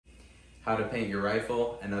how to paint your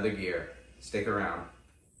rifle and other gear. Stick around.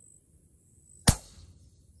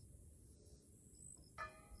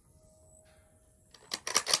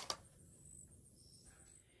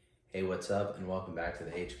 Hey, what's up, and welcome back to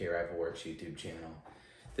the HK Rifleworks YouTube channel.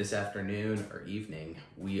 This afternoon or evening,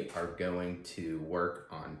 we are going to work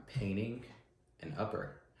on painting an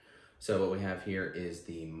upper. So what we have here is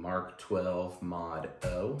the Mark 12 Mod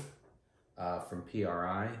O from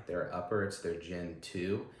PRI. Their upper, it's their Gen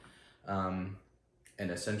 2. And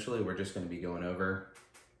essentially we're just gonna be going over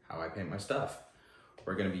how I paint my stuff.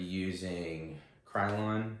 We're gonna be using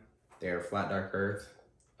Krylon, their flat dark earth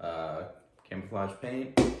camouflage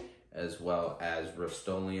paint, as well as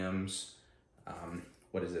Rust-Oleum's,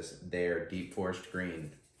 what is this? Their deep forest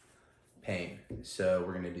green paint. So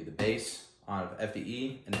we're gonna do the base of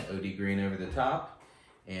FDE and an OD green over the top.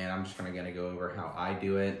 And I'm just gonna go over how I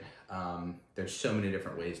do it. There's so many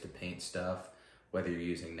different ways to paint stuff, whether you're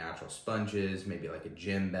using natural sponges, maybe like a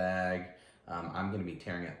gym bag. I'm gonna be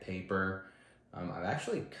tearing up paper. I've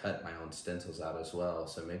actually cut my own stencils out as well,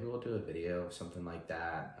 so maybe we'll do a video of something like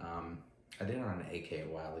that. I did it on an AK a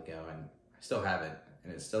while ago, and I still have it,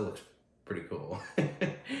 and it still looks pretty cool.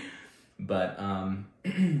 But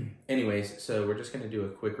anyways, so we're just gonna do a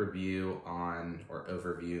quick review on, or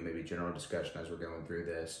overview, maybe general discussion as we're going through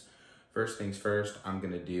this. First things first, I'm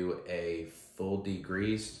gonna do a full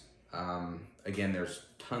degrease. Again, there's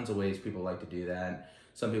tons of ways people like to do that.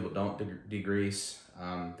 Some people don't degrease,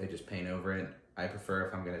 they just paint over it. I prefer,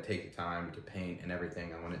 if I'm gonna take the time to paint and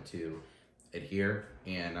everything, I want it to adhere,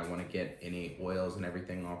 and I wanna get any oils and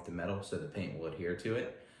everything off the metal so the paint will adhere to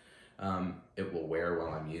it. It will wear while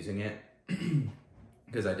I'm using it,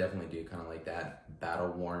 because I definitely do kind of like that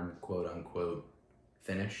battle-worn, quote-unquote,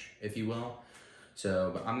 finish, if you will.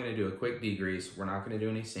 So, but I'm gonna do a quick degrease. We're not gonna do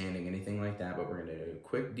any sanding, anything like that, but we're gonna do a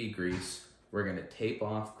quick degrease. We're gonna tape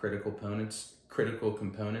off critical components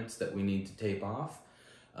that we need to tape off.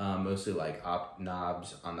 Mostly like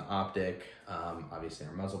knobs on the optic, obviously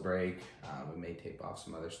our muzzle brake. We may tape off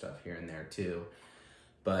some other stuff here and there too.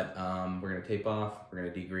 But we're gonna tape off, we're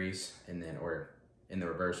gonna degrease, and then, or in the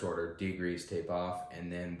reverse order, degrease, tape off,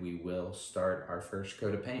 and then we will start our first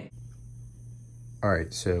coat of paint. All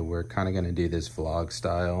right, so we're kind of gonna do this vlog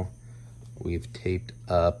style. We've taped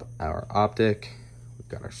up our optic, we've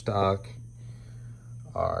got our stock,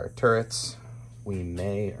 our turrets. We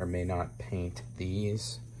may or may not paint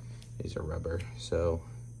these. These are rubber, so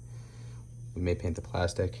we may paint the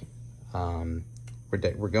plastic.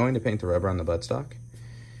 We're going to paint the rubber on the buttstock.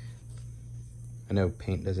 I know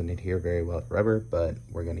paint doesn't adhere very well to rubber, but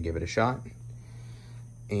we're gonna give it a shot.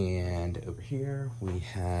 And over here, we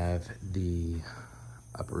have the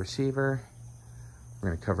upper receiver. We're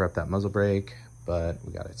gonna cover up that muzzle brake, but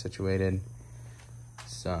we got it situated.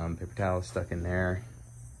 Some paper towels stuck in there,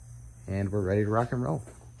 and we're ready to rock and roll.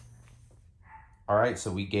 All right,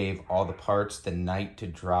 so we gave all the parts the night to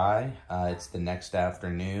dry. It's the next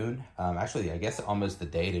afternoon. Actually, I guess almost the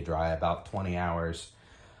day to dry, about 20 hours.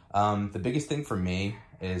 The biggest thing for me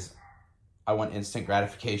is I want instant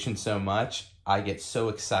gratification so much. I get so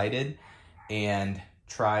excited and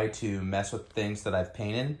try to mess with things that I've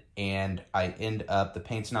painted, and I end up, the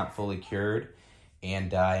paint's not fully cured,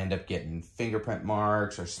 and I end up getting fingerprint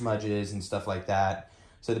marks or smudges and stuff like that.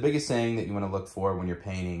 So the biggest thing that you want to look for when you're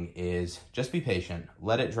painting is just be patient.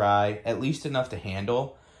 Let it dry, at least enough to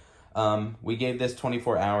handle. We gave this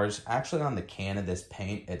 24 hours. Actually, on the can of this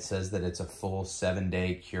paint, it says that it's a full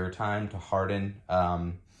 7-day cure time to harden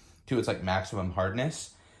to its like maximum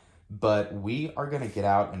hardness. But we are gonna get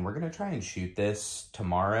out and we're gonna try and shoot this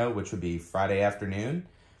tomorrow, which would be Friday afternoon.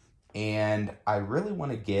 And I really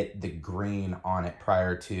wanna get the green on it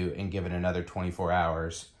prior to and give it another 24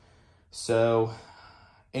 hours. So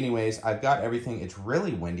anyways, I've got everything. It's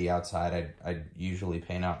really windy outside. I usually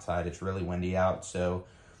paint outside. It's really windy out. So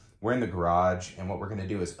we're in the garage, and what we're gonna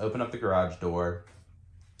do is open up the garage door,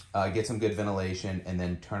 get some good ventilation, and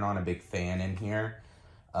then turn on a big fan in here.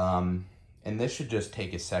 And this should just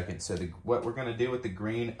take a second. So what we're gonna do with the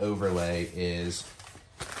green overlay is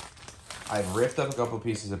I've ripped up a couple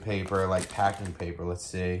pieces of paper, like packing paper, let's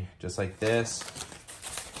see, just like this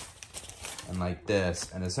and like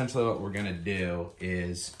this. And essentially what we're gonna do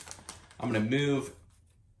is I'm gonna move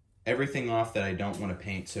everything off that I don't wanna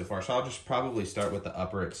paint so far. So I'll just probably start with the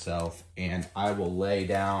upper itself, and I will lay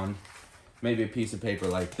down maybe a piece of paper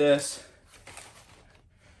like this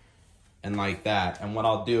and like that. And what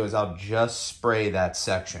I'll do is I'll just spray that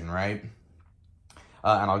section, right?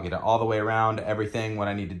 And I'll get it all the way around everything, what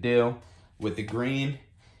I need to do with the green.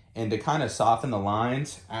 And to kind of soften the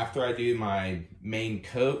lines, after I do my main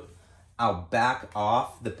coat, I'll back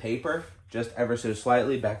off the paper just ever so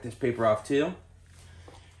slightly. Back this paper off too.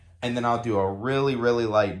 And then I'll do a really, really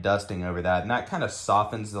light dusting over that. And that kind of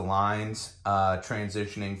softens the lines,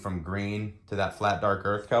 transitioning from green to that flat dark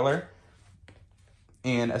earth color.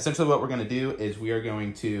 And essentially what we're gonna do is we are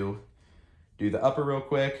going to do the upper real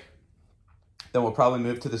quick. Then we'll probably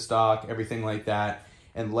move to the stock, everything like that,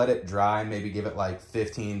 and let it dry, maybe give it like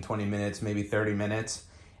 15, 20 minutes, maybe 30 minutes.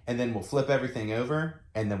 And then we'll flip everything over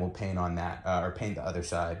and then we'll paint on that, or paint the other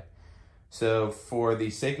side. So for the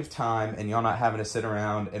sake of time and y'all not having to sit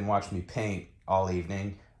around and watch me paint all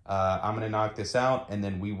evening, I'm gonna knock this out and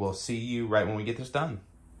then we will see you right when we get this done.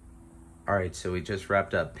 All right, so we just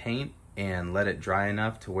wrapped up paint and let it dry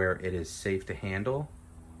enough to where it is safe to handle.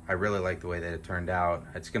 I really like the way that it turned out.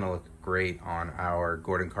 It's gonna look great on our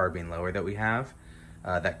Gordon carbine lower that we have,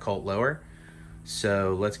 that Colt lower.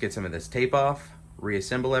 So let's get some of this tape off,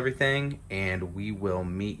 reassemble everything, and we will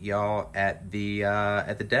meet y'all at the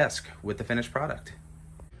desk with the finished product.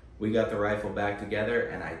 We got the rifle back together,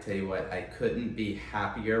 and I tell you what, I couldn't be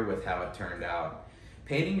happier with how it turned out.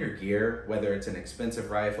 Painting your gear, whether it's an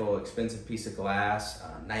expensive rifle, expensive piece of glass,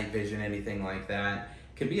 night vision, anything like that,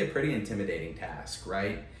 can be a pretty intimidating task,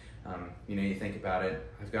 right? You know, you think about it,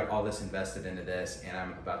 I've got all this invested into this, and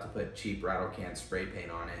I'm about to put cheap rattle can spray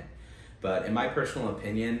paint on it. But in my personal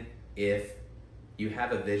opinion, if you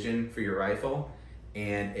have a vision for your rifle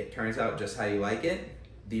and it turns out just how you like it,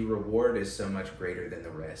 the reward is so much greater than the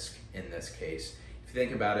risk in this case. If you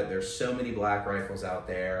think about it, there's so many black rifles out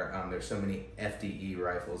there. There's so many FDE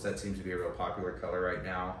rifles. That seems to be a real popular color right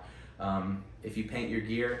now. If you paint your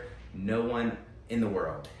gear, no one in the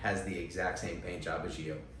world has the exact same paint job as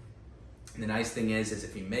you. And the nice thing is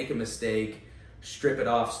if you make a mistake, strip it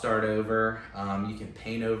off, start over. You can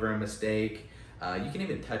paint over a mistake. You can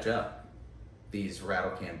even touch up these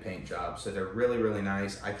rattle can paint jobs. So they're really, really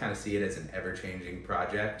nice. I kind of see it as an ever-changing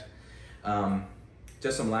project.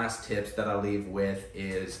 Just some last tips that I'll leave with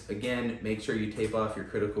is, again, make sure you tape off your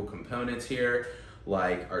critical components here,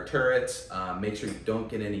 like our turrets. Make sure you don't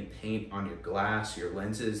get any paint on your glass, your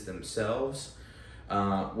lenses themselves.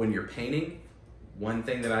 When you're painting, one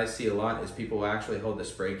thing that I see a lot is people will actually hold the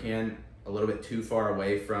spray can a little bit too far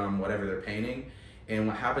away from whatever they're painting. And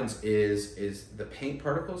what happens is the paint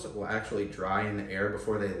particles will actually dry in the air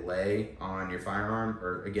before they lay on your firearm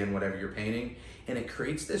or, again, whatever you're painting. And it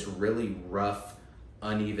creates this really rough,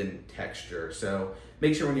 uneven texture. So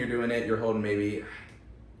make sure when you're doing it, you're holding maybe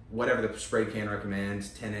whatever the spray can recommends,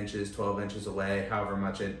 10 inches, 12 inches away, however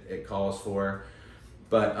much it calls for.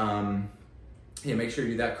 But yeah, make sure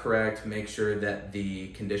you do that correct. Make sure that the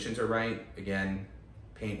conditions are right. Again,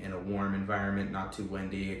 paint in a warm environment, not too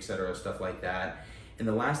windy, etc., stuff like that. And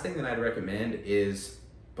the last thing that I'd recommend is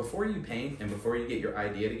before you paint and before you get your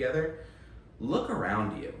idea together, look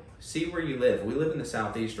around you. See where you live. We live in the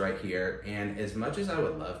Southeast right here, and as much as I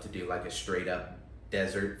would love to do like a straight up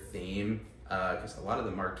desert theme, because a lot of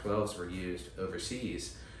the Mark 12s were used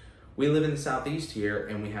overseas, we live in the Southeast here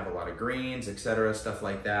and we have a lot of greens, etc., stuff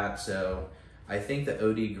like that. So I think the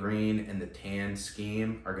OD green and the tan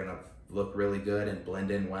scheme are gonna look really good and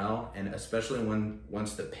blend in well, and especially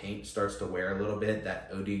once the paint starts to wear a little bit,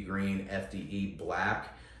 that OD green FDE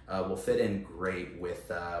black will fit in great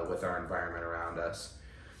with our environment around us.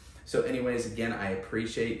 So anyways, again, I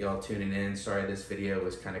appreciate y'all tuning in. Sorry this video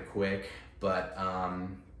was kind of quick, but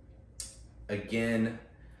again,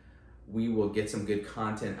 we will get some good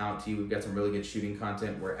content out to you. We've got some really good shooting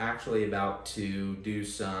content. We're actually about to do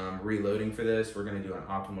some reloading for this. We're gonna do an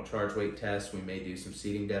optimal charge weight test. We may do some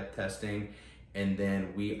seating depth testing. And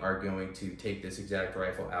then we are going to take this exact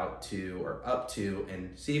rifle out to, or up to,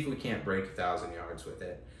 and see if we can't break 1,000 yards with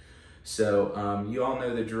it. So you all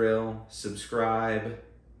know the drill. Subscribe,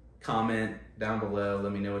 comment down below.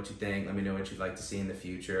 Let me know what you think. Let me know what you'd like to see in the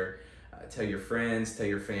future. Tell your friends, tell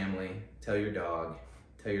your family, tell your dog.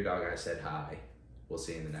 Tell your dog I said hi. We'll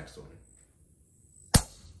see you in the next one.